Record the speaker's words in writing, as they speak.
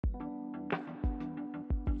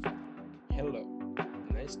Hello,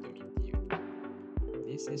 nice to meet you.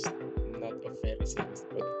 This is not a very serious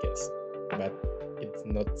podcast, but it's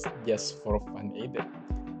not just for fun either.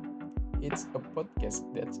 It's a podcast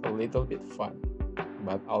that's a little bit fun,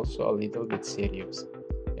 but also a little bit serious.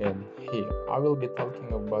 And here I will be talking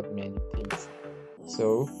about many things.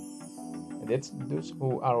 So that's those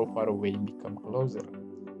who are far away become closer,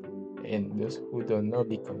 and those who don't know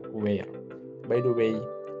become aware. By the way,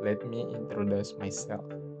 let me introduce myself.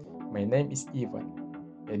 My name is Ivan,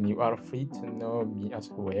 and you are free to know me as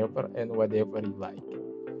whoever and whatever you like.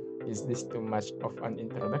 Is this too much of an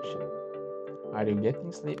introduction? Are you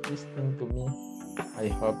getting sleep listening to me? I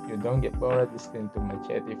hope you don't get bored listening to my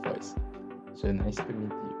chatty voice. So nice to meet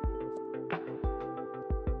you.